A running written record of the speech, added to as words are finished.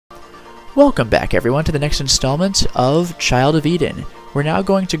Welcome back everyone to the next installment of Child of Eden. We're now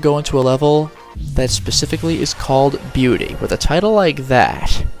going to go into a level that specifically is called Beauty. With a title like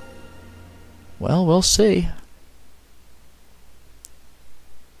that, well, we'll see.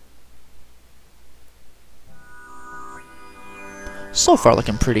 So far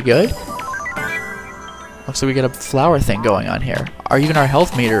looking pretty good. Looks like we got a flower thing going on here. Even our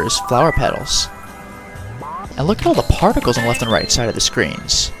health meter is flower petals. And look at all the particles on the left and right side of the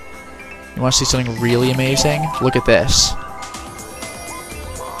screens. You want to see something really amazing? Look at this.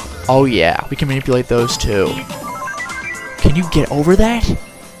 Oh yeah, we can manipulate those too. Can you get over that?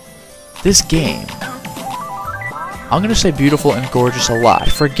 This game. I'm gonna say beautiful and gorgeous a lot.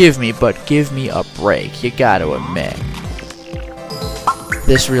 Forgive me, but give me a break. You gotta admit.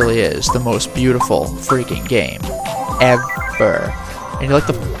 This really is the most beautiful freaking game ever. And you like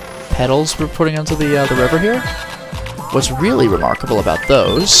the petals we're putting onto the river here? What's really remarkable about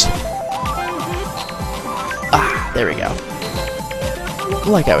those... there we go.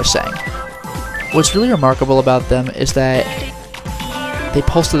 Like I was saying, what's really remarkable about them is that they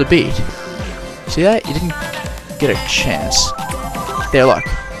pulse to the beat. See that? You didn't get a chance. There, look.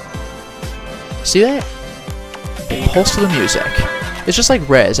 See that? They pulse to the music. It's just like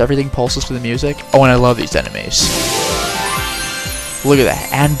Rez, everything pulses to the music. Oh, and I love these enemies. Look at that,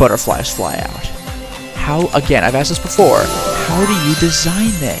 and butterflies fly out. How, again, I've asked this before, how do you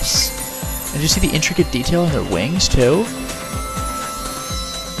design this? And you see the intricate detail in their wings, too?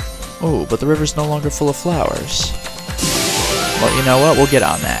 Oh, but the river's no longer full of flowers. Well, you know what? We'll get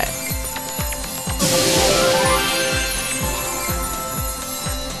on that.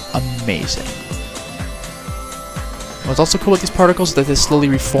 Amazing. What's also cool with these particles is that they slowly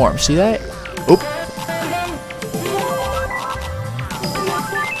reform. See that? Oop.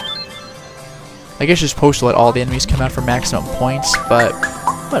 I guess you're supposed to let all the enemies come out for maximum points, but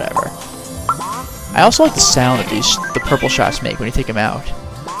whatever. I also like the sound that the purple shots make when you take them out.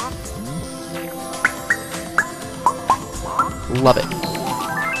 Love it.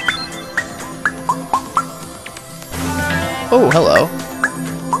 Oh, hello.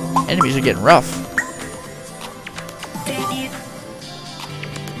 Enemies are getting rough.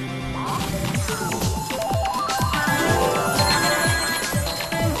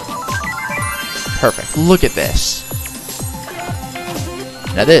 Perfect. Look at this.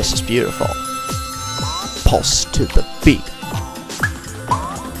 Now this is beautiful. Pulse to the beat.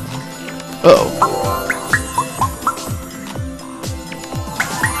 Uh-oh.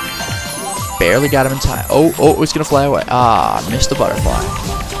 Barely got him in time. Oh, it's gonna fly away. Ah, missed the butterfly.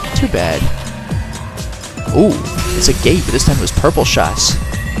 Too bad. Ooh, it's a gate, but this time it was purple shots.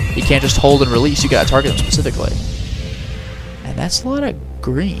 You can't just hold and release, you gotta target them specifically. And that's a lot of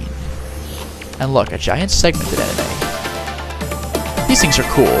green. And look, a giant segmented enemy. These things are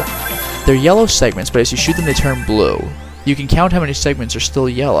cool. They're yellow segments, but as you shoot them they turn blue. You can count how many segments are still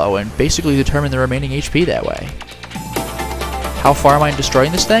yellow and basically determine the remaining HP that way. How far am I in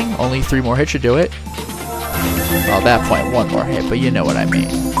destroying this thing? Only 3 more hits should do it. Well, at that point, 1 more hit, but you know what I mean.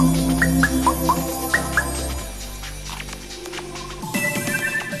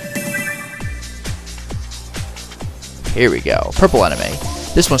 Here we go. Purple enemy.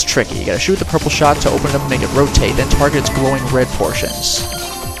 This one's tricky. You gotta shoot the purple shot to open it up and make it rotate, then target its glowing red portions.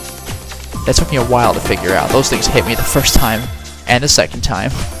 That took me a while to figure out. Those things hit me the first time and the second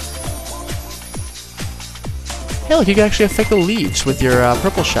time. Hey, look, you can actually affect the leaves with your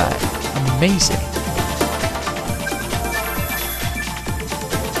purple shot. Amazing.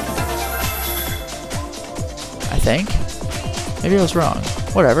 I think. Maybe I was wrong.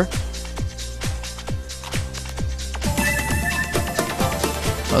 Whatever.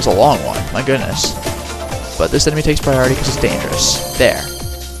 That was a long one, my goodness. But this enemy takes priority because it's dangerous. There.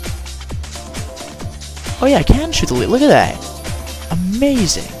 Oh yeah, I can shoot the lead. Look at that.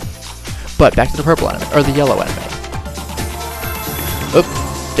 Amazing. But back to the purple enemy, or the yellow enemy. Oop.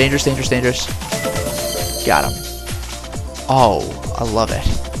 Dangerous, dangerous, dangerous. Got him. Oh, I love it.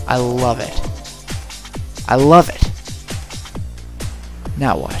 I love it. I love it.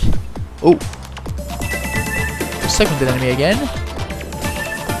 Now what? Oh. Segmented enemy again.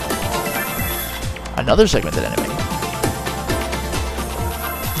 Another segmented enemy.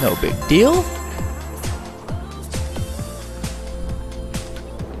 No big deal.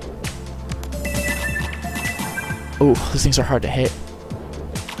 Oh, these things are hard to hit.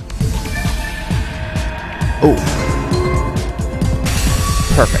 Oh.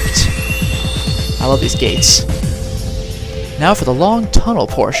 Perfect. I love these gates. Now for the long tunnel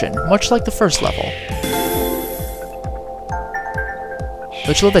portion, much like the first level.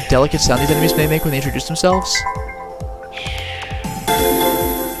 Don't you love that delicate sound these enemies may make when they introduce themselves?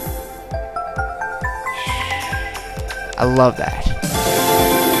 I love that.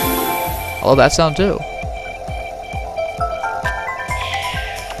 I love that sound too.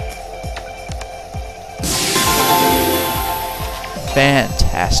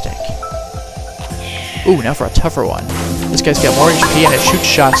 Fantastic. Ooh, now for a tougher one. This guy's got more HP and it shoots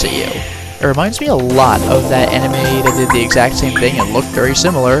shots at you. It reminds me a lot of that enemy that did the exact same thing and looked very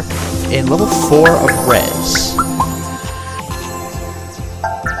similar in level 4 of Res.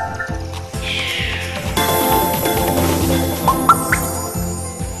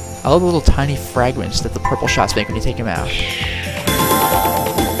 I love the little tiny fragments that the purple shots make when you take them out.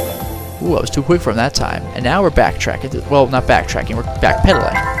 Ooh, I was too quick for him that time. And now we're backtracking. Well, not backtracking, we're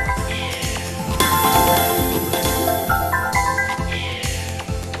backpedaling.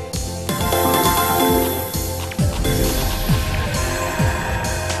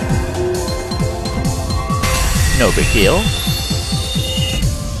 No big deal.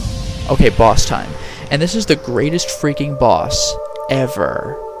 Okay, boss time. And this is the greatest freaking boss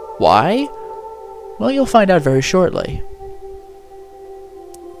ever. Why? Well, you'll find out very shortly.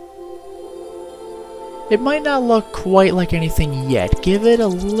 It might not look quite like anything yet. Give it a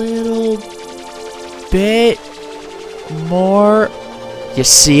little bit more. You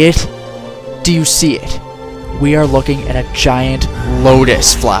see it? Do you see it? We are looking at a giant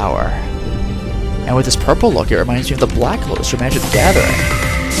lotus flower. And with this purple look, it reminds me of the black lotus from Magic the Gathering.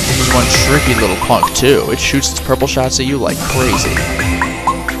 This is one tricky little punk too. It shoots its purple shots at you like crazy.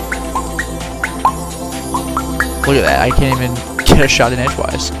 Look at that, I can't even get a shot in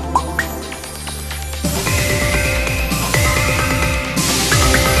edgewise.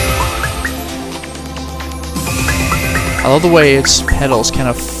 I love the way its petals kind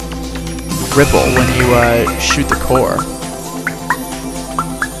of ripple when you shoot the core.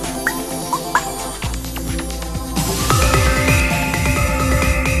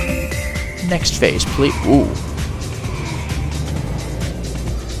 Next phase, please. Ooh.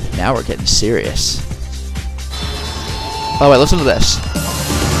 Now we're getting serious. By the way, listen to this.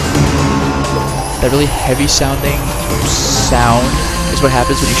 That really heavy sounding sound is what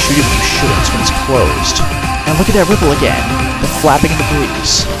happens when you shoot it when you shouldn't, when it's closed. And look at that ripple again. The flapping in the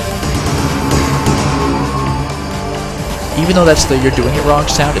breeze. Even though that's the "you're doing it wrong"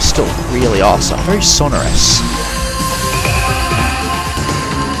 sound, it's still really awesome. Very sonorous.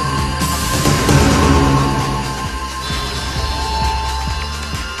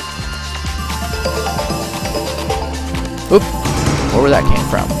 Oop. Where that came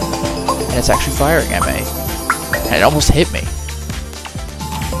from. And it's actually firing at me. And it almost hit me.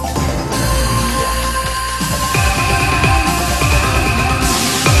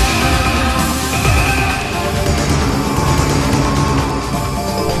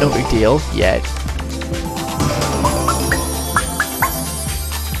 No big deal, yet.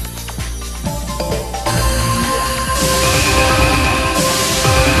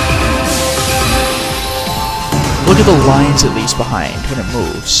 Look at the lines it leaves behind when it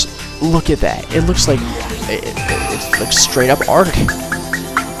moves. Look at that. It looks like it's like straight up art.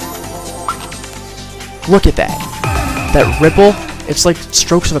 Look at that. That ripple, it's like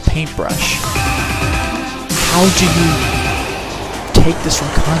strokes of a paintbrush. How do you take this from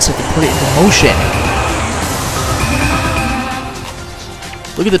concept and put it into motion?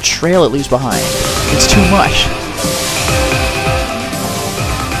 Look at the trail it leaves behind. It's too much.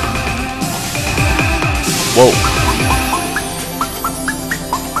 Whoa.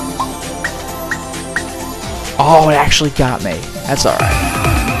 Oh, it actually got me. That's alright.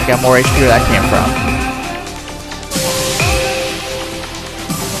 I got more HP where that came from.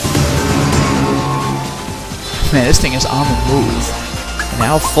 Man, this thing is on the move.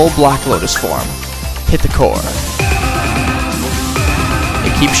 Now full Black Lotus form. Hit the core.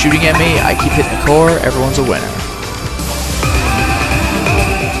 It keeps shooting at me, I keep hitting the core, everyone's a winner.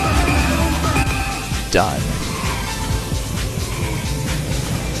 Done.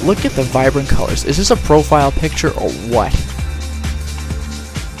 Look at the vibrant colors. Is this a profile picture or what?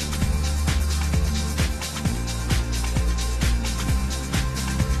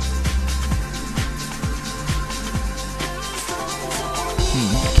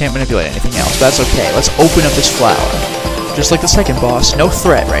 Can't manipulate anything else, but that's okay. Let's open up this flower. Just like the second boss, no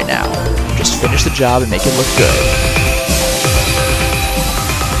threat right now. Just finish the job and make it look good.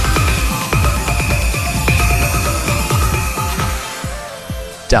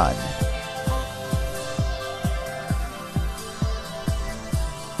 Done.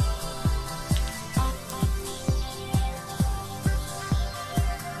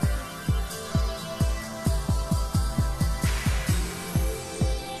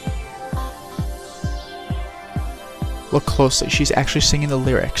 Look closely, she's actually singing the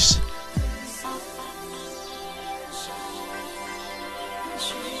lyrics.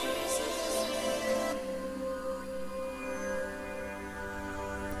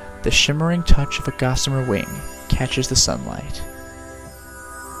 The shimmering touch of a gossamer wing catches the sunlight.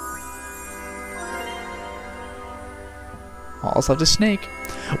 Also love the snake.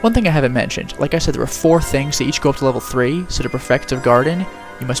 One thing I haven't mentioned, like I said, there were 4 things that each go up to level 3, so to perfect a garden,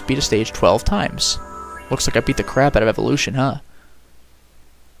 you must beat a stage 12 times. Looks like I beat the crap out of evolution, huh?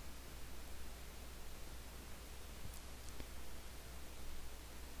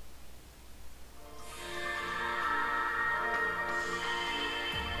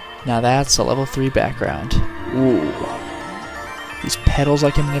 Now that's a level 3 background. Ooh. These petals I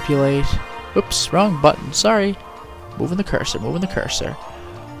can manipulate. Oops, wrong button, sorry. Moving the cursor, moving the cursor.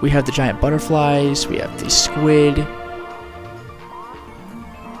 We have the giant butterflies, we have the squid.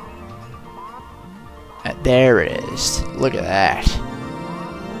 And there it is. Look at that.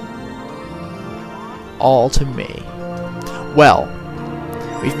 All to me. Well,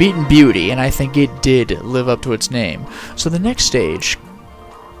 we've beaten Beauty, and I think it did live up to its name. So the next stage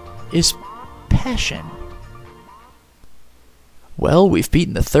is Passion. Well, we've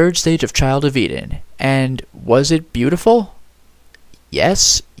beaten the 3rd stage of Child of Eden, and was it beautiful?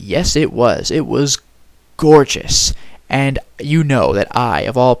 Yes, it was. It was gorgeous. And you know that I,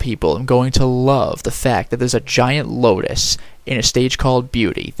 of all people, am going to love the fact that there's a giant lotus in a stage called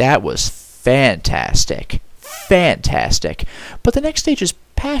Beauty. That was fantastic. Fantastic. But the next stage is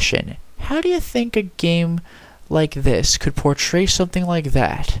Passion. How do you think a game like this could portray something like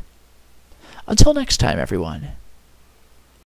that? Until next time, everyone.